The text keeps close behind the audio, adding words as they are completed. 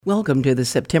Welcome to the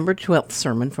September 12th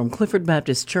sermon from Clifford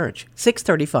Baptist Church,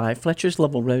 635 Fletcher's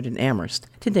Level Road in Amherst.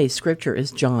 Today's scripture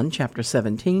is John chapter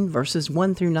 17, verses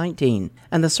 1 through 19,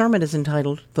 and the sermon is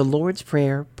entitled The Lord's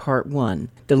Prayer, Part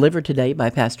 1, delivered today by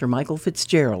Pastor Michael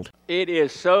Fitzgerald. It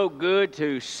is so good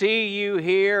to see you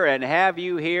here and have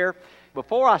you here.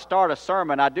 Before I start a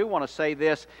sermon, I do want to say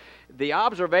this. The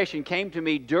observation came to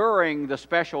me during the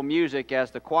special music as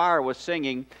the choir was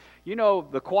singing. You know,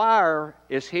 the choir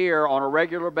is here on a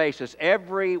regular basis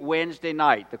every Wednesday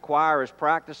night. The choir is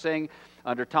practicing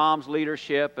under Tom's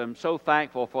leadership. I'm so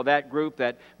thankful for that group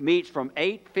that meets from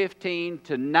 8:15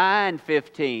 to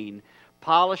 9:15,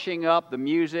 polishing up the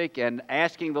music and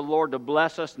asking the Lord to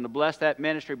bless us and to bless that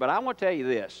ministry. But I want to tell you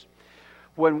this.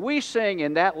 When we sing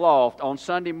in that loft on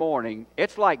Sunday morning,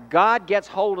 it's like God gets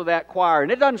hold of that choir,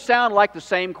 and it doesn't sound like the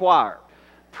same choir.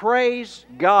 Praise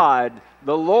God,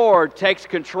 the Lord takes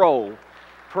control.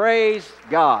 Praise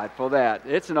God for that.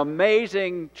 It's an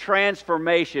amazing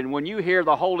transformation when you hear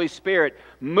the Holy Spirit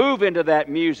move into that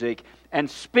music and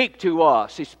speak to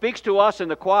us. He speaks to us in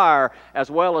the choir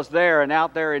as well as there and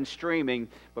out there in streaming.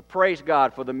 But praise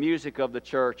God for the music of the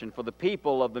church and for the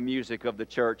people of the music of the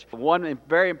church. One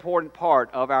very important part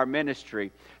of our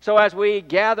ministry. So as we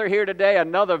gather here today,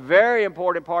 another very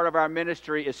important part of our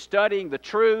ministry is studying the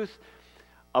truth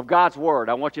of God's Word.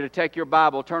 I want you to take your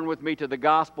Bible, turn with me to the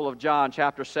Gospel of John,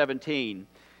 chapter 17.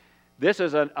 This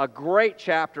is a great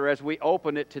chapter as we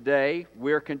open it today.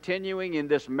 We're continuing in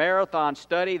this marathon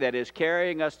study that is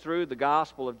carrying us through the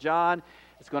Gospel of John.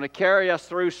 It's going to carry us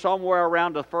through somewhere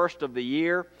around the first of the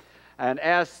year. And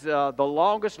as the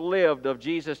longest lived of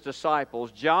Jesus'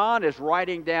 disciples, John is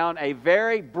writing down a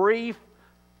very brief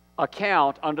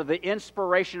account under the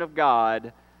inspiration of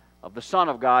God of the Son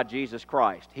of God, Jesus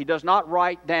Christ. He does not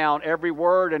write down every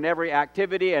word and every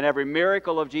activity and every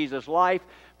miracle of Jesus' life,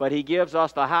 but he gives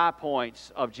us the high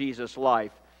points of Jesus'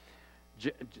 life.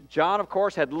 John, of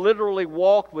course, had literally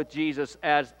walked with Jesus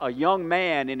as a young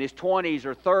man in his 20s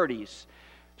or 30s.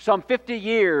 Some 50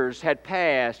 years had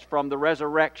passed from the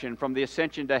resurrection, from the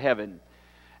ascension to heaven.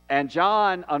 And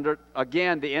John, under,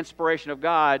 again, the inspiration of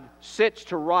God, sits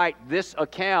to write this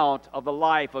account of the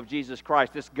life of Jesus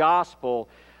Christ, this gospel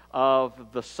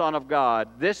of the Son of God.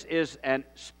 This is an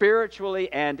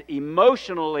spiritually and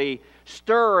emotionally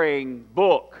stirring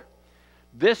book.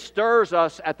 This stirs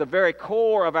us at the very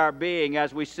core of our being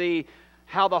as we see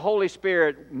how the Holy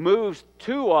Spirit moves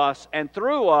to us and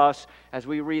through us as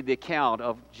we read the account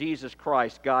of Jesus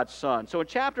Christ, God's Son. So in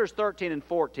chapters 13 and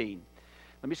 14,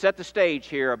 let me set the stage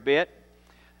here a bit.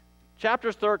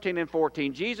 Chapters 13 and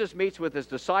 14, Jesus meets with his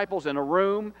disciples in a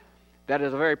room that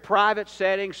is a very private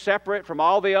setting, separate from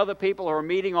all the other people who are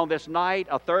meeting on this night,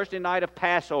 a Thursday night of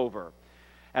Passover,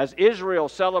 as Israel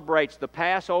celebrates the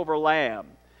Passover lamb.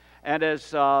 And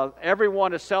as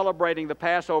everyone is celebrating the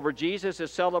Passover, Jesus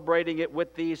is celebrating it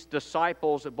with these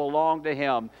disciples that belong to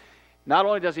him. Not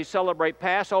only does he celebrate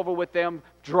Passover with them,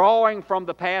 drawing from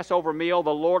the Passover meal,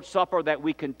 the Lord's Supper that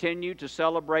we continue to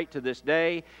celebrate to this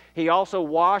day, he also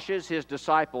washes his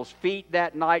disciples' feet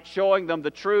that night, showing them the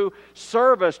true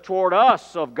service toward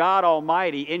us of God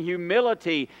Almighty, in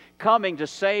humility coming to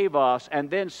save us, and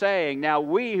then saying, now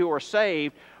we who are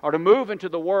saved are to move into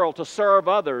the world to serve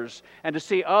others and to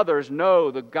see others know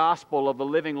the gospel of the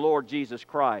living Lord Jesus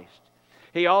Christ.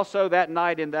 He also that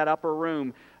night in that upper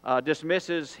room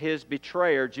dismisses his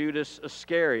betrayer, Judas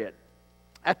Iscariot.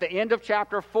 At the end of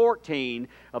chapter 14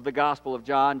 of the Gospel of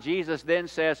John, Jesus then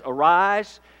says,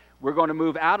 arise, we're going to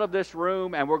move out of this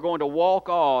room and we're going to walk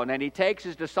on. And he takes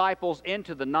his disciples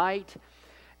into the night,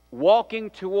 walking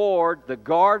toward the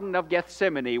Garden of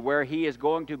Gethsemane, where he is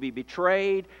going to be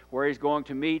betrayed, where he's going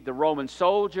to meet the Roman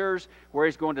soldiers, where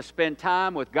he's going to spend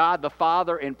time with God the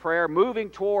Father in prayer, moving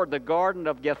toward the Garden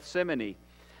of Gethsemane.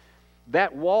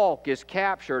 That walk is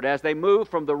captured as they move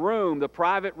from the room, the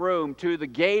private room, to the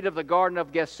gate of the Garden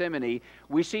of Gethsemane.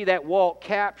 We see that walk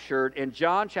captured in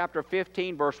John chapter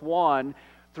 15, verse 1,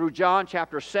 through John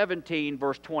chapter 17,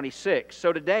 verse 26.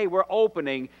 So today we're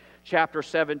opening chapter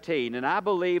 17, and I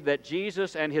believe that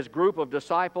Jesus and his group of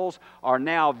disciples are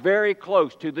now very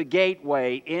close to the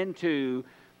gateway into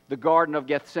the Garden of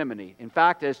Gethsemane. In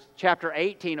fact, as chapter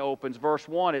 18 opens, verse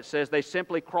 1, it says they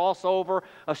simply cross over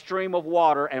a stream of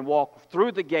water and walk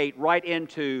through the gate right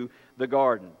into the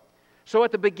garden. So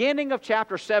at the beginning of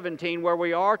chapter 17, where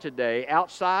we are today,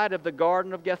 outside of the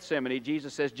Garden of Gethsemane,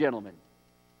 Jesus says, gentlemen,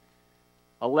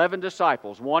 11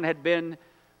 disciples. One had been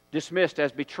dismissed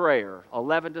as betrayer.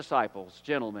 11 disciples.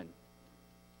 Gentlemen,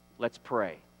 let's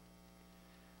pray.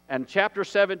 And chapter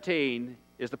 17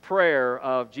 is the prayer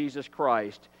of Jesus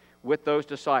Christ. with those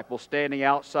disciples standing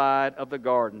outside of the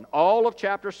garden. All of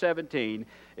chapter 17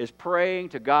 is praying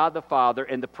to God the Father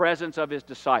in the presence of His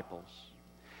disciples.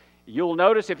 You'll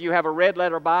notice if you have a red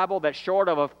letter Bible that short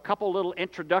of a couple little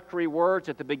introductory words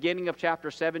at the beginning of chapter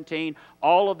 17,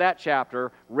 all of that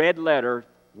chapter, red letter,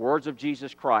 words of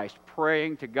Jesus Christ,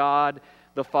 praying to God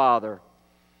the Father.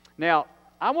 Now,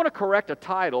 I want to correct a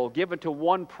title given to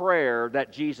one prayer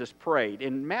that Jesus prayed.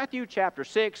 In Matthew chapter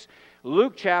 6,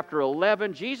 Luke chapter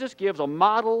 11, Jesus gives a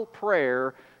model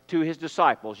prayer to His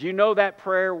disciples. You know that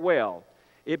prayer well.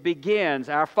 It begins,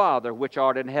 Our Father, which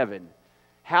art in heaven,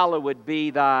 hallowed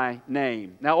be thy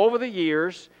name. Now, over the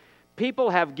years, people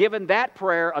have given that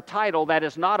prayer a title that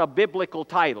is not a biblical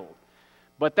title,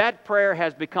 but that prayer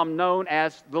has become known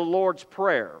as the Lord's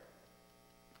Prayer.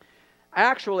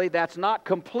 Actually, that's not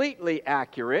completely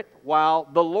accurate. While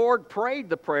the Lord prayed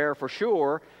the prayer for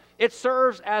sure, it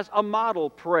serves as a model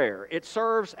prayer. It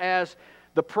serves as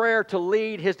the prayer to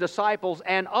lead His disciples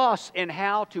and us in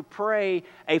how to pray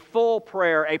a full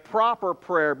prayer, a proper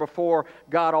prayer before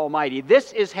God Almighty.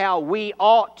 This is how we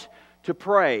ought to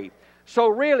pray. So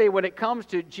really, when it comes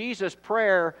to Jesus'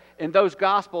 prayer in those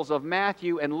Gospels of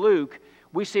Matthew and Luke,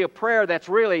 we see a prayer that's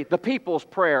really the people's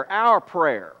prayer, our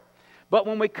prayer. But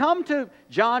when we come to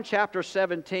John chapter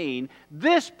 17,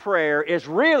 this prayer is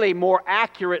really more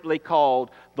accurately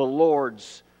called the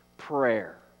Lord's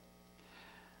Prayer.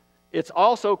 It's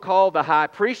also called the high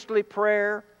priestly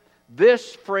prayer.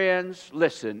 This, friends,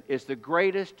 listen, is the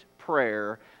greatest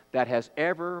prayer that has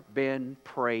ever been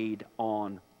prayed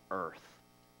on earth.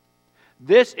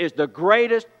 This is the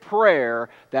greatest prayer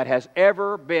that has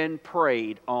ever been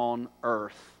prayed on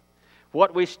earth.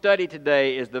 What we study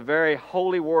today is the very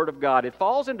holy Word of God. It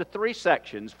falls into three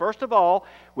sections. First of all,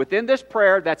 within this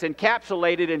prayer that's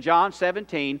encapsulated in John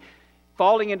 17,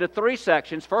 falling into three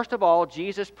sections. First of all,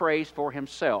 Jesus prays for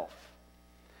Himself.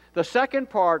 The second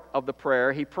part of the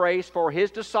prayer, He prays for His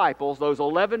disciples, those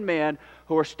 11 men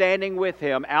who are standing with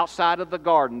Him outside of the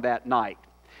garden that night.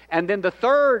 And then the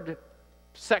third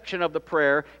section of the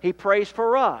prayer, He prays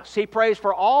for us. He prays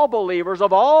for all believers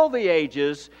of all the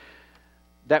ages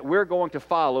that we're going to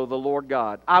follow the Lord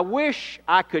God. I wish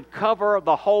I could cover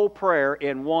the whole prayer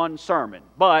in one sermon,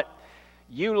 but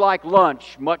you like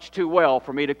lunch much too well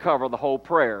for me to cover the whole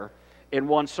prayer in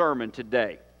one sermon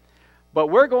today. But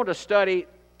we're going to study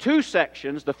two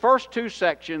sections, the first two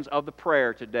sections of the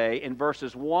prayer today in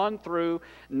verses 1 through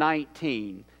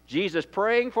 19. Jesus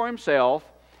praying for Himself,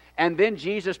 and then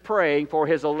Jesus praying for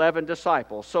His 11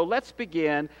 disciples. So let's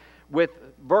begin with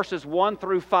verses 1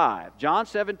 through 5. John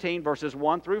 17, verses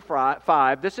 1 through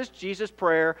 5. This is Jesus'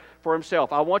 prayer for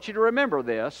Himself. I want you to remember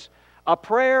this. A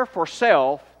prayer for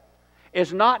self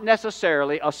is not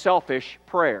necessarily a selfish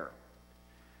prayer.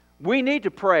 We need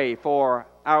to pray for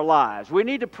our lives. We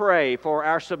need to pray for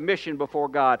our submission before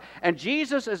God. And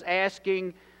Jesus is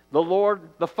asking the Lord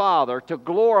the Father to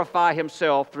glorify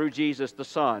Himself through Jesus the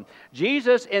Son.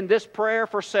 Jesus in this prayer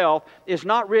for self is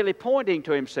not really pointing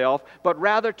to Himself, but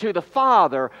rather to the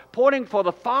Father, pointing for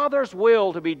the Father's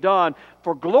will to be done,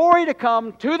 for glory to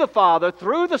come to the Father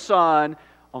through the Son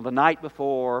on the night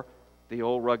before the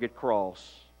old rugged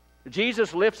cross.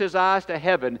 Jesus lifts His eyes to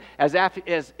heaven as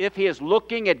if He is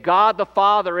looking at God the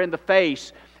Father in the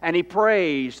face, and He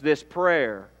prays this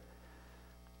prayer.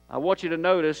 I want you to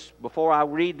notice, before I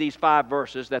read these 5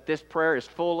 verses, that this prayer is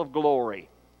full of glory.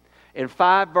 In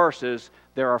 5 verses,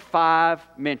 there are 5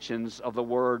 mentions of the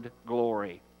word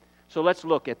glory. So let's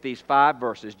look at these 5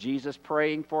 verses. Jesus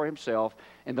praying for Himself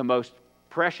in the most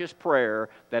precious prayer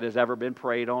that has ever been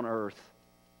prayed on earth.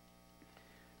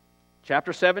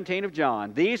 Chapter 17 of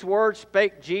John. These words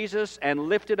spake Jesus and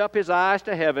lifted up His eyes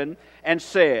to heaven and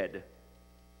said,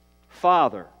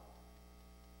 Father,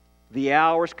 the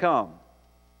hour is come.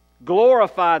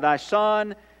 Glorify Thy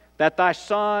Son, that Thy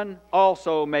Son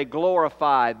also may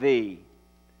glorify Thee.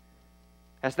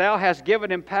 As Thou hast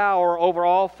given Him power over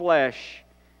all flesh,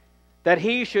 that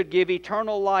He should give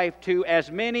eternal life to as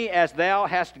many as Thou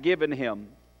hast given Him.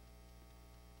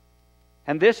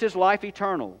 And this is life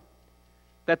eternal,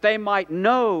 that they might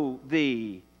know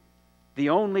Thee, the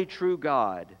only true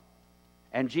God,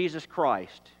 and Jesus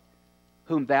Christ,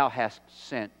 whom Thou hast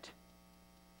sent.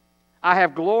 I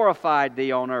have glorified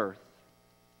Thee on earth.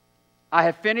 I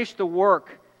have finished the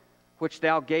work which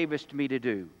Thou gavest me to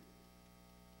do.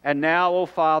 And now, O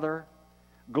Father,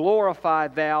 glorify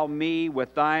Thou me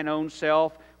with Thine own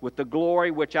self, with the glory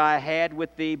which I had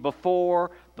with Thee before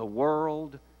the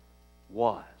world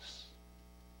was.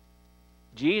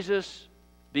 Jesus,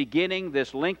 beginning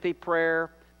this lengthy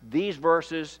prayer, these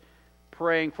verses,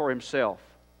 praying for Himself.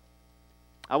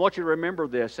 I want you to remember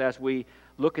this as we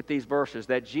look at these verses,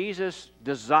 that Jesus'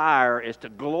 desire is to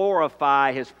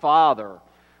glorify His Father,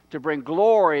 to bring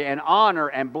glory and honor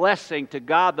and blessing to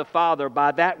God the Father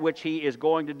by that which He is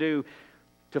going to do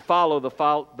to follow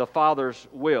the Father's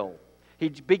will. He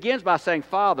begins by saying,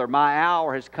 Father, my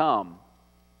hour has come.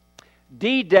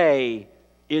 D-Day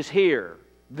is here.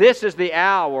 This is the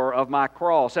hour of my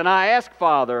cross. And I ask,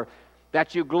 Father,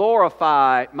 that you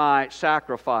glorify my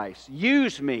sacrifice.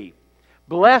 Use me.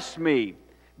 Bless me.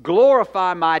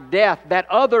 Glorify my death, that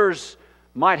others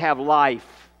might have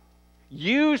life.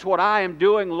 Use what I am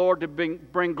doing, Lord, to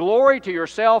bring glory to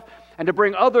yourself and to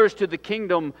bring others to the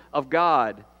kingdom of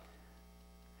God.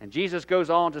 And Jesus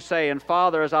goes on to say, and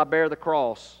Father, as I bear the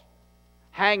cross,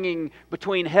 hanging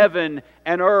between heaven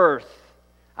and earth,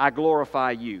 I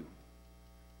glorify you.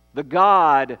 The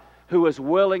God who is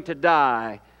willing to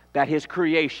die that His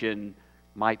creation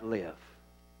might live.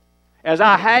 As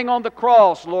I hang on the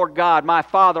cross, Lord God, my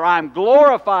Father, I am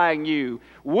glorifying you,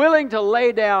 willing to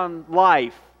lay down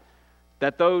life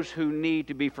that those who need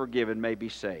to be forgiven may be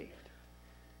saved.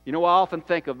 You know, I often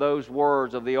think of those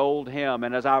words of the old hymn,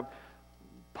 and as I've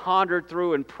pondered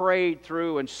through and prayed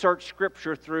through and searched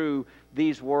Scripture through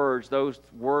these words, those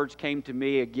words came to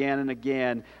me again and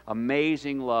again.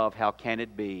 Amazing love, how can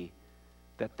it be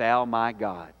that thou, my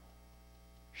God,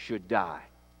 should die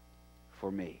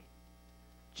for me?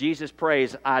 Jesus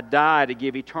prays, I die to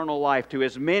give eternal life to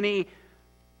as many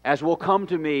as will come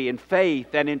to me in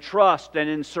faith and in trust and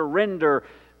in surrender,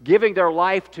 giving their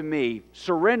life to me,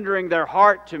 surrendering their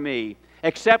heart to me,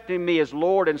 accepting me as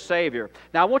Lord and Savior.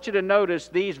 Now I want you to notice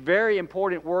these very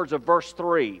important words of verse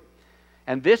 3.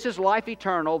 And this is life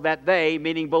eternal, that they,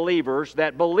 meaning believers,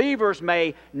 that believers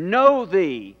may know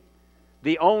Thee,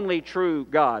 the only true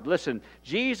God. Listen,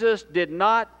 Jesus did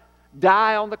not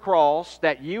die on the cross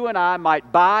that you and I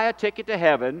might buy a ticket to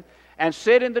heaven and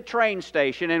sit in the train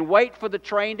station and wait for the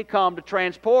train to come to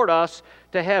transport us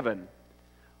to heaven.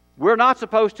 We're not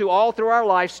supposed to, all through our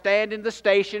life, stand in the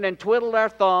station and twiddle our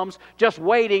thumbs just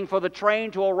waiting for the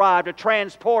train to arrive to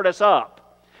transport us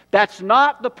up. That's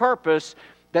not the purpose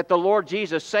that the Lord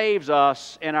Jesus saves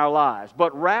us in our lives.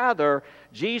 But rather,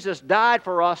 Jesus died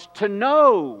for us to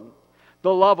know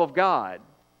the love of God.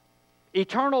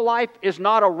 Eternal life is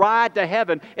not a ride to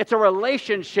heaven. It's a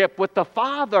relationship with the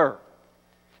Father.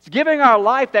 It's giving our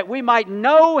life that we might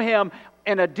know Him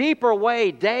in a deeper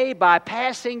way day by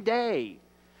passing day.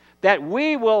 That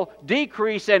we will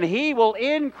decrease and He will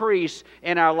increase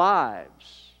in our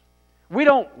lives. We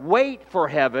don't wait for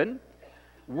heaven.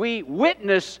 We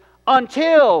witness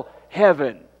until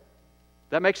heaven.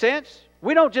 That make sense?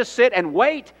 We don't just sit and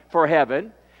wait for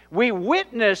heaven. We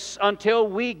witness until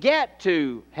we get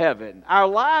to heaven. Our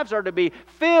lives are to be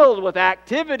filled with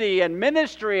activity and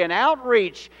ministry and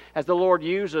outreach as the Lord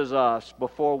uses us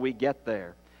before we get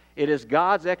there. It is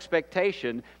God's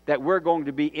expectation that we're going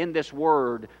to be in this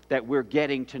Word, that we're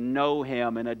getting to know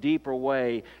Him in a deeper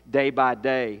way day by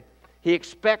day. He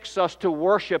expects us to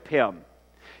worship Him.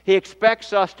 He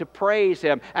expects us to praise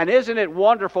Him. And isn't it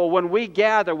wonderful when we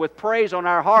gather with praise on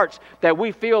our hearts that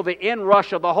we feel the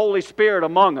inrush of the Holy Spirit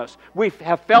among us? We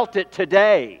have felt it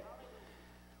today.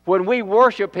 When we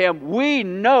worship Him, we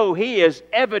know He is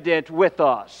evident with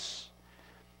us.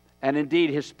 And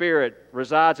indeed, His Spirit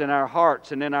resides in our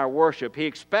hearts and in our worship. He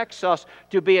expects us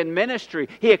to be in ministry.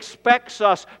 He expects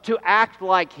us to act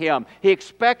like Him. He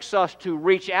expects us to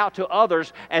reach out to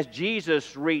others as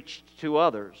Jesus reached to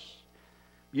others.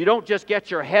 You don't just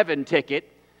get your heaven ticket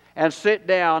and sit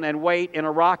down and wait in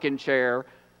a rocking chair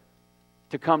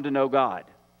to come to know God.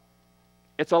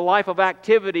 It's a life of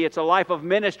activity. It's a life of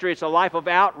ministry. It's a life of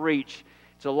outreach.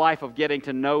 It's a life of getting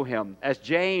to know Him. As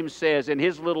James says in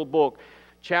his little book,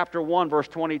 chapter 1, verse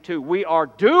 22, we are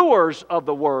doers of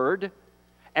the Word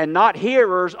and not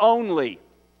hearers only.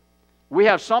 We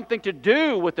have something to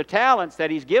do with the talents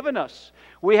that He's given us.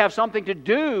 We have something to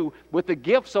do with the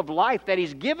gifts of life that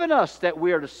He's given us, that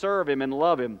we are to serve Him and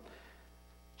love Him.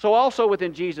 So also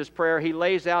within Jesus' prayer, He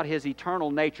lays out His eternal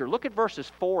nature. Look at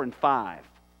verses 4 and 5.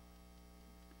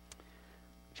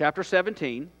 Chapter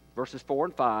 17, verses 4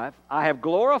 and 5. I have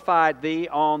glorified Thee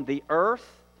on the earth.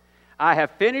 I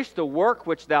have finished the work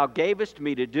which Thou gavest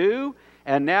me to do.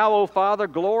 And now, O Father,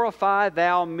 glorify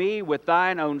Thou me with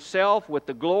Thine own self, with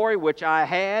the glory which I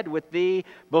had with Thee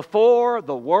before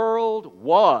the world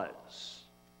was.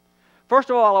 First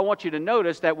of all, I want you to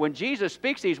notice that when Jesus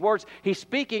speaks these words, He's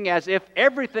speaking as if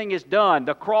everything is done.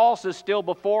 The cross is still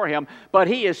before Him, but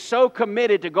He is so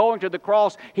committed to going to the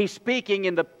cross, He's speaking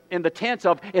in the tense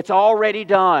of, it's already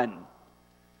done.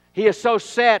 He is so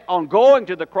set on going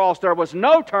to the cross, there was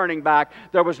no turning back,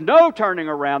 there was no turning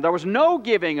around, there was no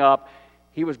giving up.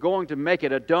 He was going to make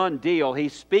it a done deal.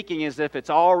 He's speaking as if it's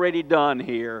already done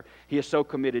here. He is so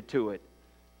committed to it.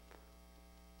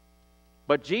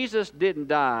 But Jesus didn't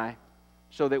die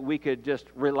so that we could just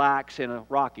relax in a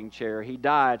rocking chair. He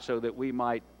died so that we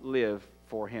might live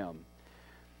for Him.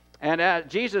 And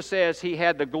Jesus says He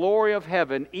had the glory of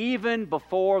heaven even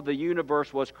before the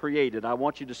universe was created. I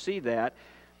want you to see that.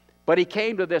 But He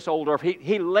came to this old earth.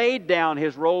 He laid down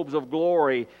His robes of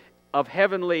glory, of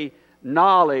heavenly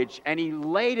knowledge, and He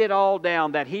laid it all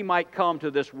down that He might come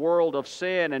to this world of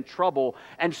sin and trouble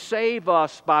and save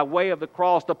us by way of the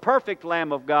cross, the perfect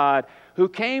Lamb of God who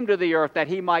came to the earth that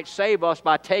He might save us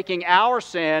by taking our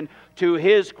sin to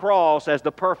His cross as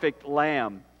the perfect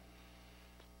Lamb.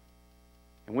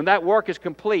 And when that work is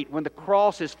complete, when the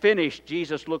cross is finished,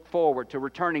 Jesus looked forward to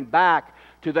returning back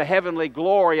to the heavenly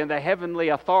glory and the heavenly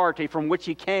authority from which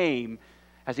He came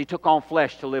as He took on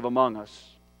flesh to live among us.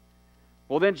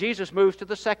 Well, then Jesus moves to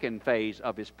the second phase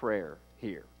of His prayer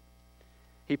here.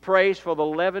 He prays for the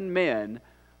 11 men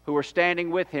who are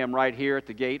standing with Him right here at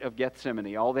the gate of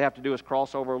Gethsemane. All they have to do is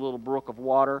cross over a little brook of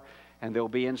water, and they'll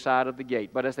be inside of the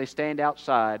gate. But as they stand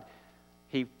outside,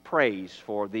 He prays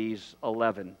for these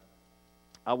 11.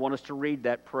 I want us to read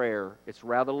that prayer. It's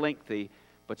rather lengthy,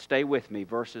 but stay with me.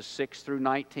 Verses 6 through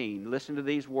 19. Listen to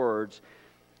these words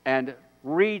and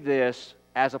read this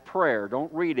as a prayer.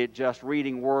 Don't read it just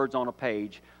reading words on a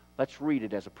page. Let's read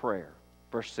it as a prayer.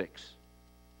 Verse 6.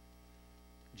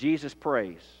 Jesus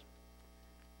prays,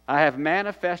 I have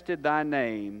manifested Thy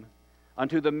name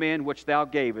unto the men which Thou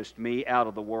gavest me out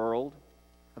of the world.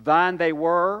 Thine they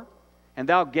were, and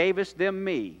Thou gavest them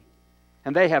me,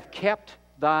 and they have kept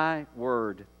Thy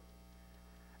word.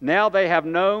 Now they have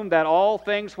known that all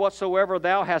things whatsoever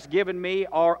Thou hast given me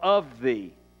are of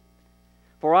Thee.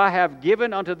 For I have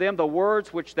given unto them the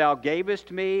words which Thou gavest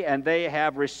me, and they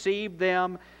have received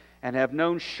them, and have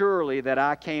known surely that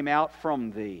I came out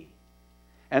from Thee.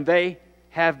 And they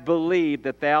have believed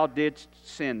that Thou didst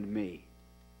send me.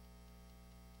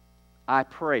 I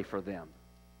pray for them.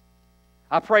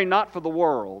 I pray not for the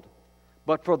world,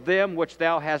 but for them which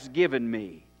Thou hast given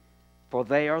me, for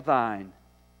they are Thine.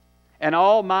 And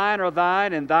all mine are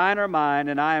Thine, and Thine are mine,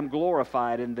 and I am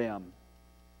glorified in them.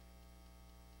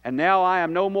 And now I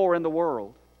am no more in the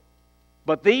world,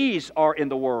 but these are in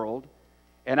the world,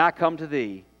 and I come to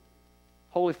Thee.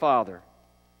 Holy Father,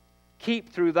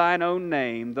 keep through Thine own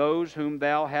name those whom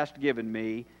Thou hast given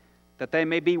me, that they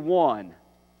may be one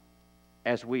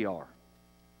as we are.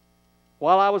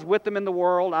 While I was with them in the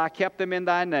world, I kept them in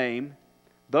Thy name.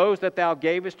 Those that Thou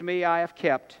gavest me I have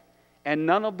kept, and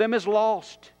none of them is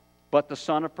lost, but the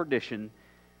son of perdition,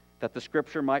 that the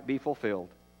Scripture might be fulfilled.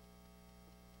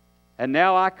 And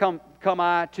now I come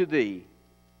I to Thee,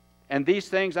 and these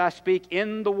things I speak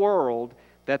in the world,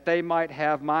 that they might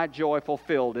have my joy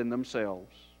fulfilled in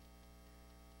themselves.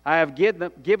 I have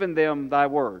given them Thy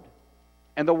word,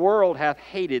 and the world hath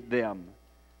hated them,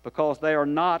 because they are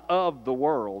not of the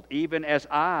world, even as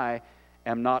I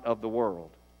am not of the world.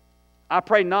 I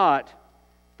pray not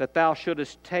that Thou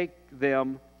shouldest take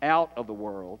them out of the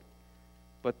world,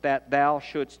 but that Thou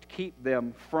shouldst keep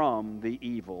them from the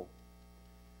evil.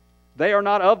 They are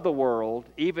not of the world,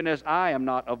 even as I am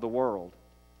not of the world.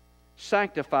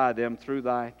 Sanctify them through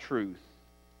Thy truth.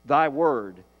 Thy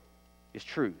word is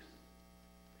truth.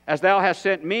 As Thou hast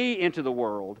sent me into the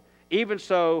world, even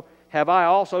so have I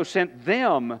also sent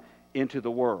them into the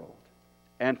world.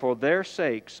 And for their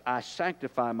sakes I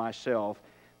sanctify myself,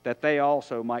 that they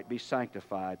also might be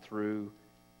sanctified through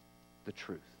the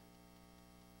truth.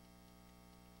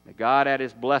 May God add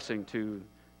His blessing to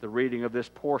the reading of this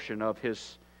portion of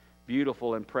His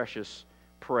beautiful and precious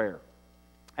prayer.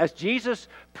 As Jesus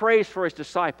prays for His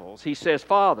disciples, He says,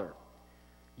 Father,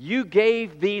 You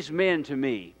gave these men to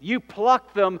me. You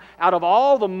plucked them out of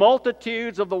all the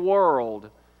multitudes of the world,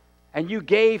 and You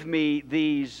gave me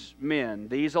these men,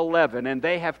 these 11, and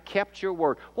they have kept Your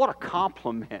word. What a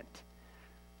compliment.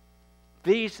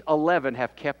 These 11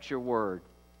 have kept Your word.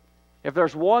 If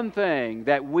there's one thing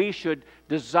that we should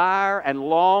desire and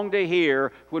long to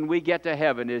hear when we get to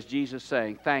heaven, is Jesus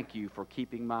saying, thank You for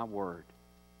keeping My word.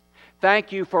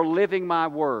 Thank You for living My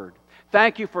word.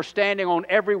 Thank You for standing on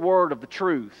every word of the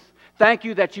truth. Thank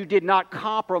You that You did not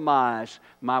compromise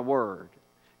My word.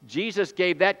 Jesus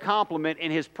gave that compliment in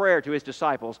His prayer to His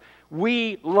disciples.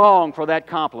 We long for that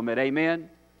compliment. Amen?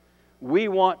 We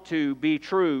want to be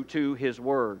true to His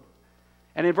word.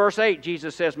 And in verse 8,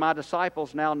 Jesus says, My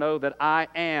disciples now know that I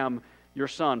am Your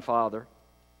Son, Father.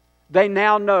 They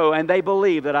now know and they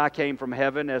believe that I came from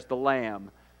heaven as the Lamb,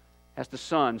 as the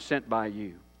Son sent by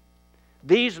You.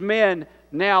 These men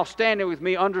now standing with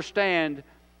me understand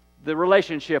the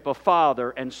relationship of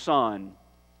Father and Son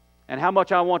and how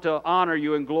much I want to honor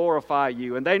you and glorify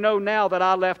you. And they know now that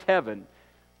I left heaven.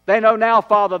 They know now,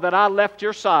 Father, that I left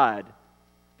your side,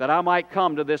 that I might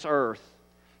come to this earth,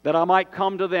 that I might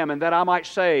come to them, and that I might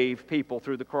save people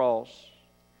through the cross.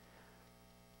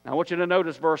 Now, I want you to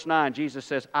notice verse 9. Jesus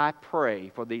says, I pray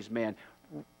for these men.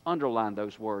 Underline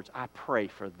those words. I pray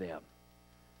for them.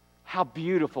 How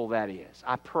beautiful that is.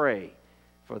 I pray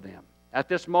for them. At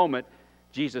this moment,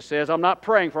 Jesus says, I'm not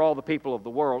praying for all the people of the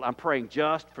world. I'm praying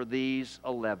just for these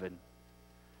 11.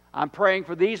 I'm praying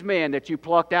for these men that you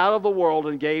plucked out of the world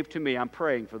and gave to me. I'm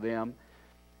praying for them.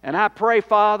 And I pray,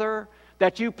 Father,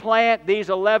 that you plant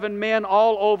these 11 men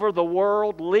all over the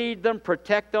world, lead them,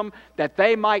 protect them, that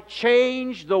they might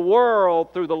change the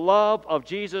world through the love of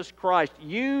Jesus Christ.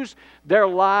 Use their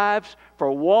lives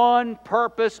for one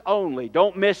purpose only.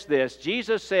 Don't miss this.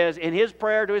 Jesus says in His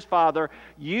prayer to His Father,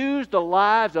 use the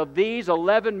lives of these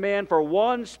 11 men for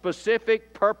one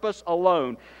specific purpose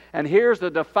alone. And here's the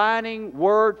defining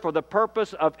word for the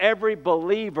purpose of every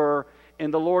believer in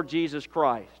the Lord Jesus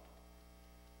Christ.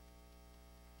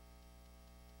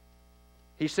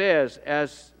 He says,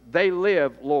 as they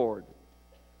live, Lord,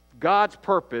 God's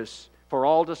purpose for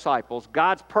all disciples,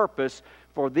 God's purpose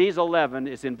for these 11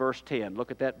 is in verse 10. Look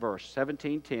at that verse,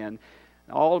 17:10.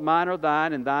 All mine are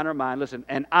thine, and thine are mine. Listen,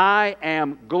 and I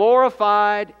am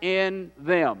glorified in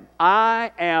them.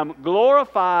 I am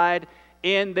glorified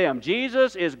in them.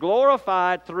 Jesus is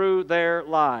glorified through their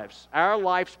lives. Our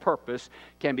life's purpose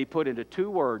can be put into two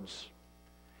words.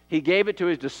 He gave it to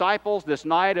His disciples this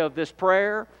night of this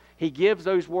prayer. He gives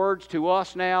those words to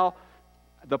us now.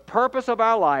 The purpose of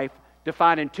our life,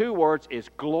 defined in two words, is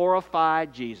glorify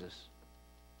Jesus.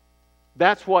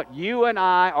 That's what you and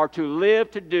I are to live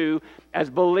to do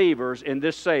as believers in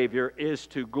this Savior, is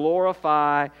to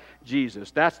glorify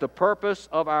Jesus. That's the purpose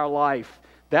of our life.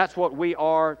 That's what we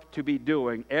are to be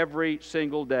doing every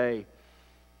single day.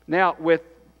 Now, with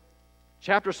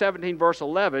chapter 17, verse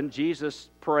 11, Jesus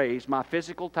prays, my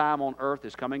physical time on earth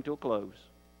is coming to a close.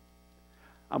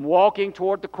 I'm walking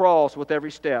toward the cross with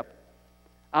every step.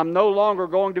 I'm no longer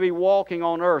going to be walking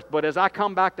on earth, but as I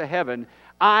come back to heaven,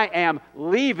 I am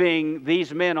leaving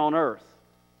these men on earth.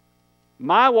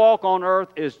 My walk on earth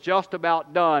is just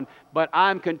about done, but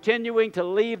I'm continuing to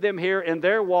leave them here in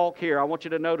their walk here. I want you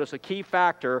to notice a key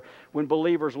factor when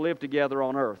believers live together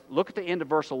on earth. Look at the end of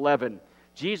verse 11.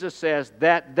 Jesus says,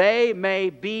 that they may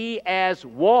be as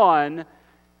one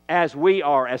as we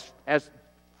are. As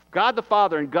God the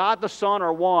Father and God the Son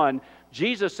are one,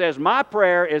 Jesus says, my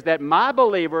prayer is that my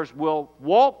believers will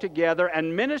walk together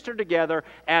and minister together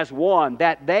as one,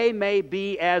 that they may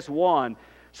be as one.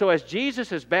 So as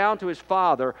Jesus is bound to His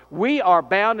Father, we are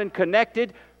bound and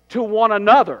connected to one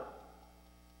another.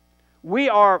 We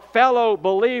are fellow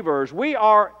believers. We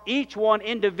are each one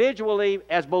individually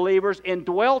as believers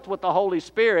indwelt with the Holy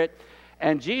Spirit.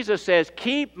 And Jesus says,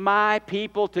 keep my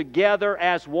people together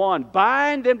as one.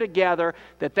 Bind them together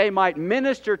that they might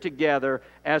minister together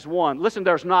as one. Listen,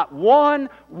 there's not one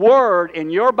word in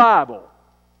your Bible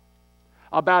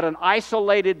about an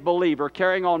isolated believer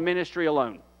carrying on ministry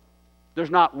alone. There's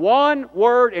not one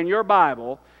word in your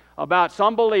Bible about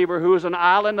some believer who is an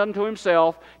island unto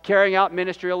himself carrying out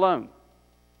ministry alone.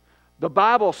 The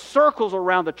Bible circles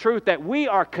around the truth that we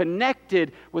are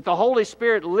connected with the Holy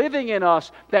Spirit living in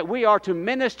us, that we are to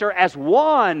minister as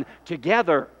one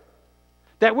together,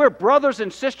 that we're brothers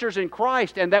and sisters in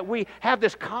Christ, and that we have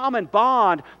this common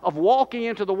bond of walking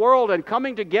into the world and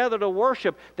coming together to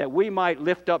worship, that we might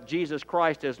lift up Jesus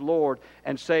Christ as Lord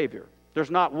and Savior. There's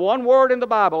not one word in the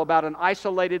Bible about an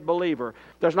isolated believer.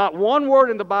 There's not one word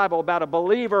in the Bible about a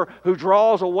believer who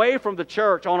draws away from the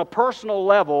church on a personal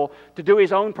level to do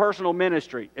his own personal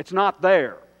ministry. It's not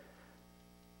there.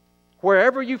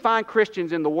 Wherever you find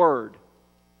Christians in the Word,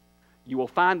 you will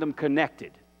find them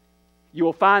connected. You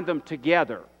will find them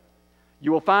together.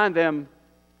 You will find them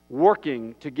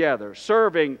working together,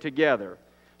 serving together.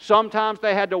 Sometimes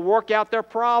they had to work out their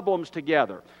problems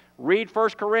together. Read 1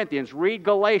 Corinthians, read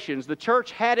Galatians. The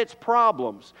church had its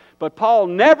problems, but Paul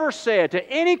never said to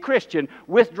any Christian,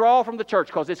 withdraw from the church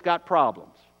because it's got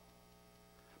problems.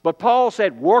 But Paul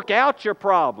said, work out your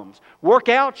problems, work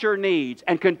out your needs,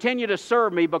 and continue to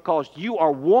serve me because you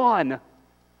are one,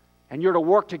 and you're to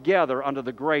work together under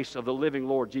the grace of the living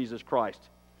Lord Jesus Christ.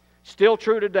 Still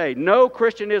true today. No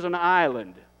Christian is an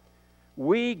island.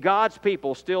 We, God's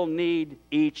people, still need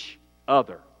each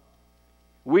other.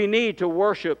 We need to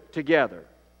worship together.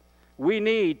 We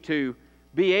need to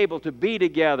be able to be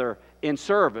together in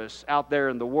service out there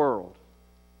in the world.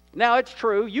 Now, it's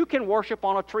true, you can worship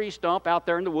on a tree stump out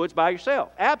there in the woods by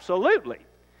yourself. Absolutely.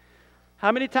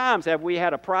 How many times have we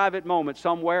had a private moment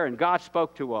somewhere and God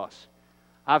spoke to us?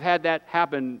 I've had that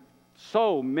happen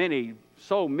so many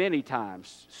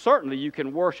times. Certainly you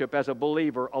can worship as a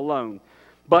believer alone.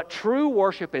 But true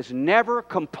worship is never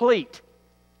complete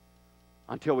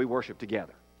until we worship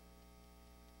together.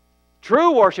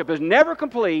 True worship is never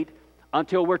complete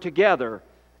until we're together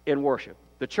in worship.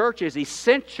 The church is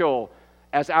essential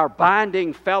as our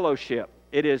binding fellowship.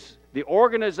 It is the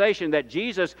organization that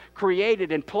Jesus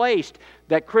created and placed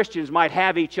that Christians might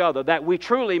have each other, that we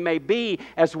truly may be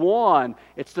as one.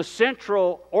 It's the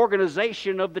central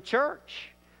organization of the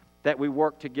church, that we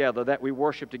work together, that we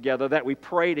worship together, that we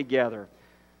pray together.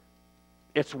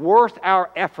 It's worth our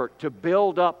effort to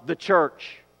build up the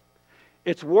church.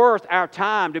 It's worth our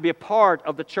time to be a part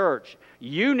of the church.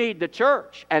 You need the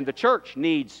church, and the church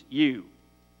needs you.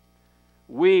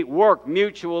 We work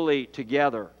mutually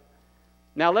together.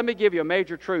 Now, let me give you a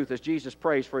major truth as Jesus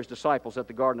prays for His disciples at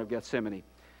the Garden of Gethsemane.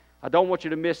 I don't want you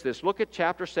to miss this. Look at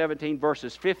chapter 17,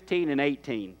 verses 15 and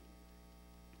 18.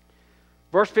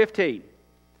 Verse 15,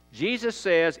 Jesus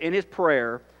says in His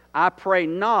prayer, I pray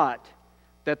not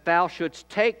that Thou shouldst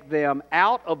take them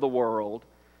out of the world,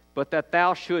 but that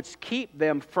Thou shouldst keep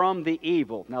them from the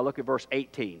evil. Now look at verse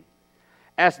 18.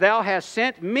 As Thou hast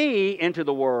sent me into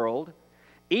the world,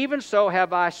 even so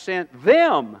have I sent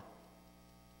them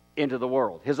into the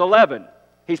world. His 11.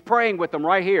 He's praying with them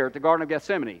right here at the Garden of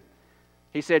Gethsemane.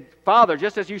 He said, Father,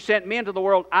 just as you sent me into the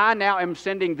world, I now am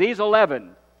sending these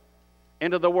 11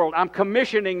 into the world. I'm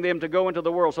commissioning them to go into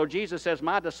the world. So Jesus says,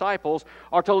 my disciples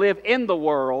are to live in the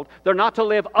world. They're not to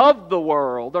live of the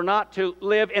world. They're not to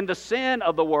live in the sin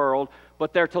of the world,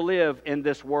 but they're to live in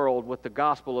this world with the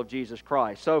gospel of Jesus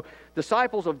Christ. So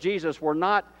disciples of Jesus were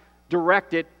not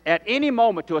directed at any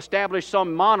moment to establish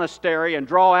some monastery and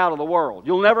draw out of the world.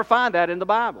 You'll never find that in the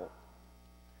Bible.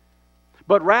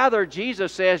 But rather,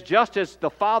 Jesus says, just as the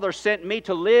Father sent me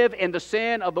to live in the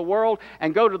sin of the world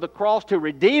and go to the cross to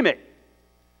redeem it,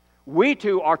 we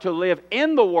too are to live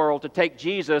in the world to take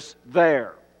Jesus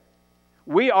there.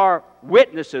 We are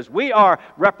witnesses. We are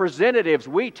representatives.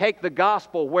 We take the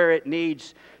gospel where it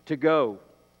needs to go.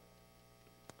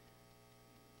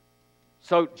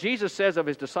 So Jesus says of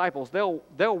His disciples, they'll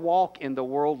walk in the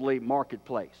worldly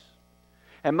marketplace.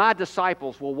 And my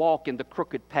disciples will walk in the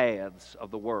crooked paths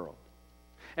of the world.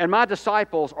 And my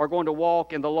disciples are going to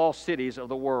walk in the lost cities of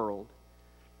the world.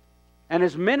 And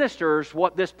as ministers,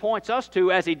 what this points us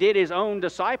to, as He did His own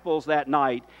disciples that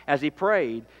night as He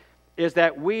prayed, is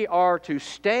that we are to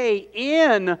stay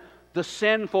in the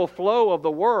sinful flow of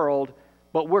the world,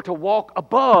 but we're to walk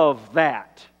above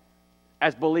that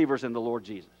as believers in the Lord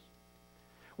Jesus.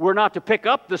 We're not to pick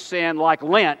up the sin like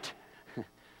Lent,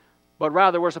 but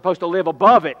rather we're supposed to live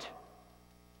above it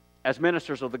as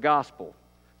ministers of the gospel.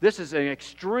 This is an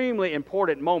extremely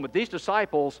important moment. These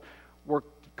disciples were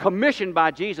commissioned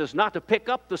by Jesus not to pick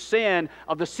up the sin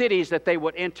of the cities that they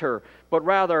would enter, but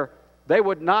rather they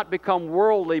would not become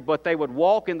worldly, but they would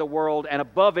walk in the world and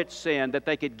above its sin, that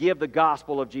they could give the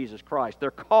gospel of Jesus Christ. Their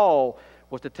call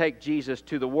was to take Jesus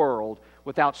to the world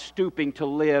without stooping to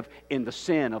live in the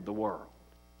sin of the world.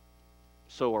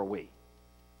 So are we.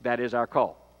 That is our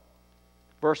call.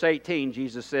 Verse 18,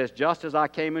 Jesus says, just as I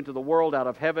came into the world out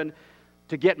of heaven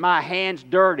to get my hands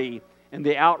dirty in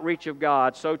the outreach of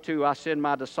God, so too I send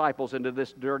my disciples into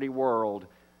this dirty world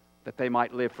that they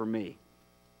might live for me,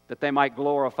 that they might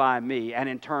glorify me and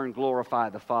in turn glorify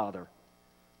the Father.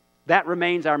 That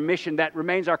remains our mission. That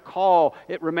remains our call.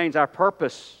 It remains our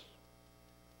purpose.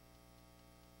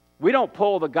 We don't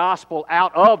pull the gospel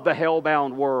out of the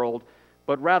hell-bound world,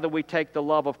 but rather we take the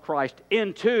love of Christ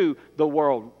into the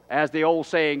world. As the old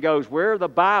saying goes, we're the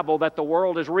Bible that the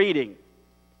world is reading.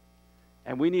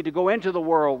 And we need to go into the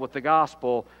world with the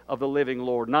gospel of the living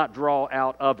Lord, not draw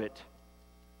out of it.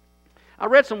 I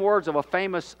read some words of a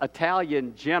famous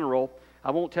Italian general.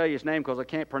 I won't tell you his name because I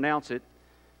can't pronounce it.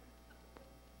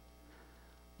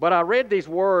 But I read these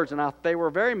words, and they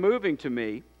were very moving to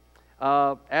me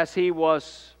as he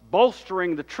was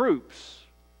bolstering the troops.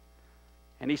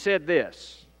 And he said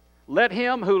this, let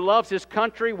him who loves his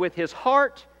country with his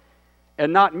heart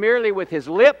and not merely with his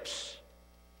lips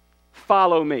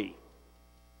follow me.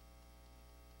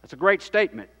 That's a great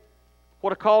statement.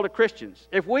 What a call to Christians.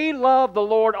 If we love the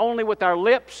Lord only with our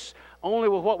lips, only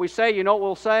with what we say, you know what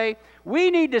we'll say?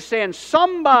 We need to send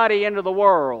somebody into the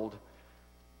world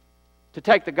to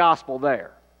take the gospel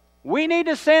there. We need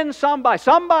to send somebody.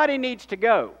 Somebody needs to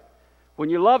go. When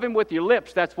you love Him with your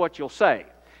lips, that's what you'll say.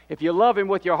 If you love Him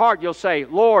with your heart, you'll say,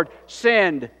 Lord,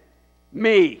 send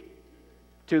me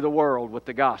to the world with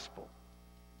the gospel.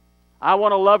 I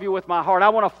want to love you with my heart. I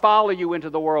want to follow you into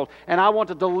the world. And I want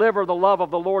to deliver the love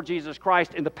of the Lord Jesus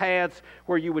Christ in the paths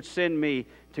where you would send me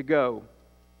to go.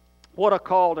 What a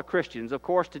call to Christians. Of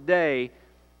course, today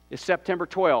is September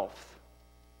 12th.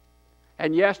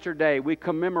 And yesterday we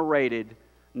commemorated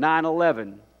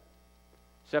 9/11,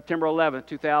 September 11th,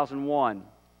 2001.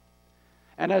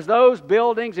 And as those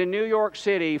buildings in New York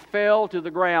City fell to the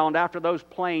ground after those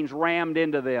planes rammed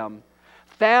into them,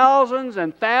 thousands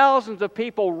and thousands of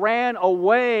people ran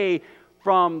away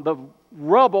from the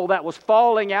rubble that was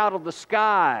falling out of the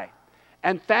sky.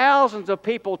 And thousands of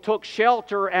people took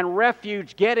shelter and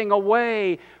refuge getting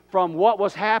away from what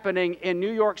was happening in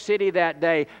New York City that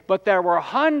day. But there were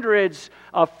hundreds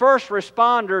of first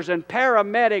responders and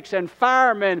paramedics and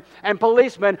firemen and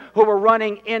policemen who were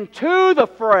running into the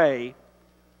fray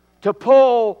to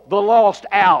pull the lost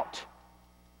out.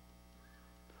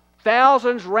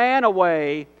 Thousands ran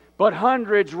away, but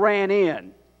hundreds ran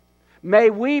in.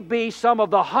 May we be some of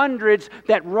the hundreds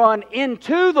that run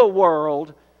into the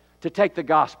world to take the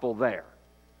gospel there.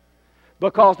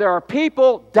 Because there are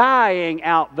people dying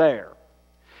out there.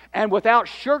 And without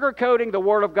sugarcoating the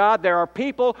Word of God, there are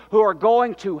people who are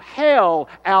going to hell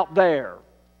out there.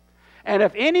 And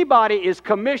if anybody is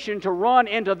commissioned to run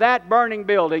into that burning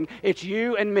building, it's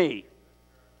you and me.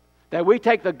 That we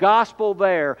take the gospel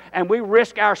there and we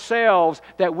risk ourselves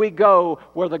that we go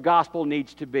where the gospel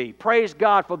needs to be. Praise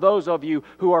God for those of you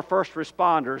who are first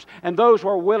responders and those who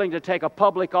are willing to take a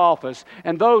public office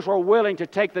and those who are willing to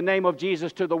take the name of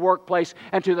Jesus to the workplace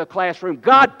and to the classroom.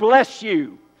 God bless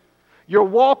you. You're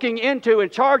walking into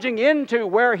and charging into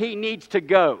where He needs to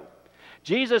go.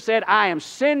 Jesus said, I am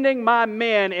sending my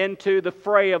men into the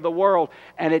fray of the world,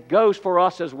 and it goes for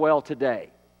us as well today.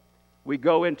 We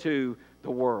go into the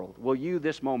world. Will you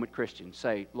this moment, Christian,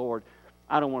 say, Lord,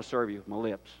 I don't want to serve you with my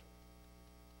lips.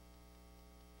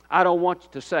 I don't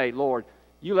want to say, Lord,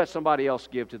 you let somebody else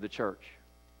give to the church.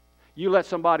 You let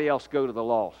somebody else go to the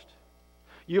lost.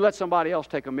 You let somebody else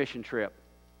take a mission trip.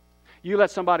 You let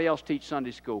somebody else teach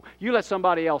Sunday school. You let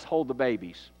somebody else hold the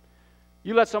babies.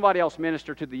 You let somebody else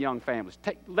minister to the young families.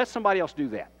 Let somebody else do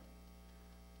that.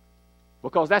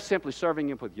 Because that's simply serving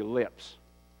Him with your lips.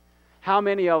 How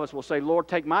many of us will say, Lord,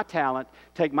 take my talent,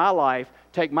 take my life,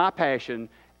 take my passion,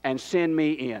 and send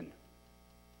me in?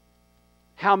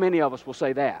 How many of us will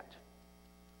say that?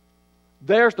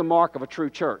 There's the mark of a true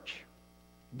church.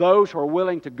 Those who are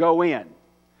willing to go in.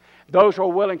 Those who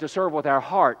are willing to serve with our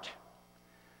heart.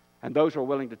 And those who are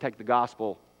willing to take the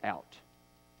gospel out.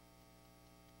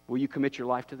 Will you commit your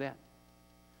life to that?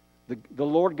 The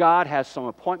Lord God has some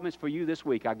appointments for you this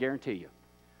week, I guarantee you.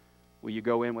 Will you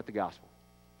go in with the gospel?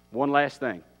 One last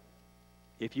thing.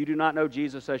 If you do not know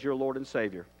Jesus as your Lord and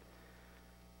Savior,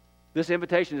 this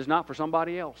invitation is not for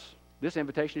somebody else. This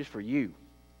invitation is for you.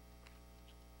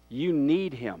 You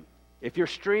need Him. If you're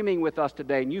streaming with us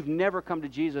today and you've never come to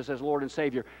Jesus as Lord and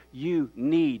Savior, you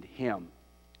need Him.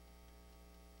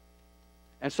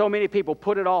 And so many people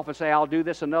put it off and say, I'll do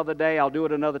this another day, I'll do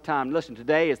it another time. Listen,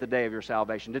 today is the day of your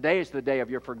salvation. Today is the day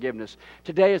of your forgiveness.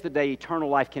 Today is the day eternal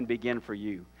life can begin for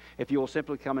you. If you will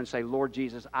simply come and say, Lord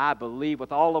Jesus, I believe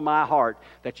with all of my heart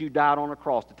that you died on a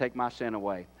cross to take my sin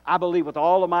away. I believe with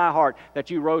all of my heart that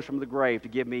you rose from the grave to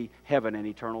give me heaven and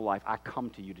eternal life. I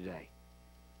come to you today.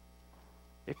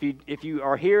 If you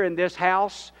are here in this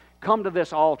house, come to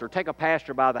this altar. Take a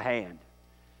pastor by the hand.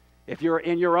 If you're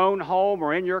in your own home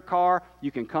or in your car,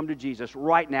 you can come to Jesus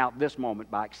right now, this moment,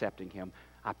 by accepting Him.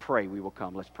 I pray we will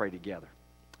come. Let's pray together.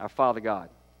 Our Father God,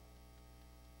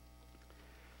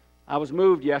 I was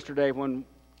moved yesterday when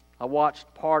I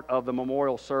watched part of the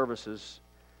memorial services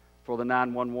for the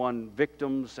 911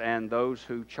 victims and those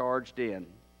who charged in.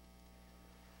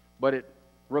 But it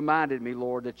reminded me,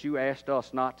 Lord, that you asked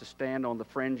us not to stand on the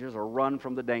fringes or run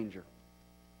from the danger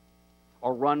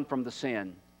or run from the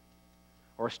sin,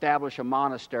 or establish a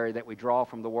monastery that we draw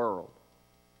from the world.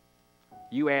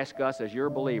 You ask us as your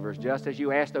believers, just as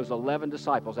you asked those 11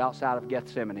 disciples outside of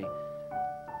Gethsemane,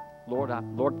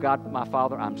 Lord God, my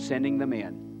Father, I'm sending them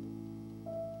in.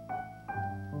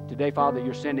 Today, Father,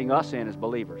 you're sending us in as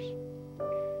believers.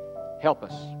 Help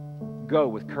us go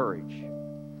with courage.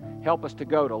 Help us to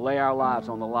go to lay our lives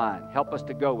on the line. Help us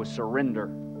to go with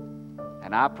surrender.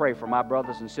 And I pray for my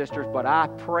brothers and sisters, but I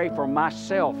pray for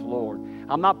myself, Lord.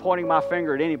 I'm not pointing my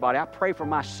finger at anybody. I pray for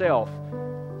myself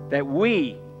that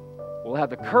we will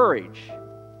have the courage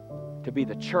to be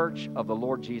the church of the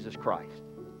Lord Jesus Christ.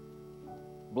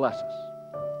 Bless us.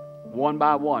 One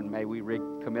by one, may we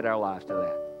recommit our lives to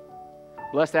that.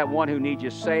 Bless that one who needs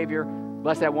your Savior.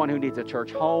 Bless that one who needs a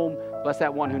church home. Bless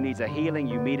that one who needs a healing.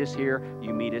 You meet us here.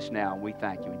 You meet us now. We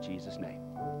thank you in Jesus' name.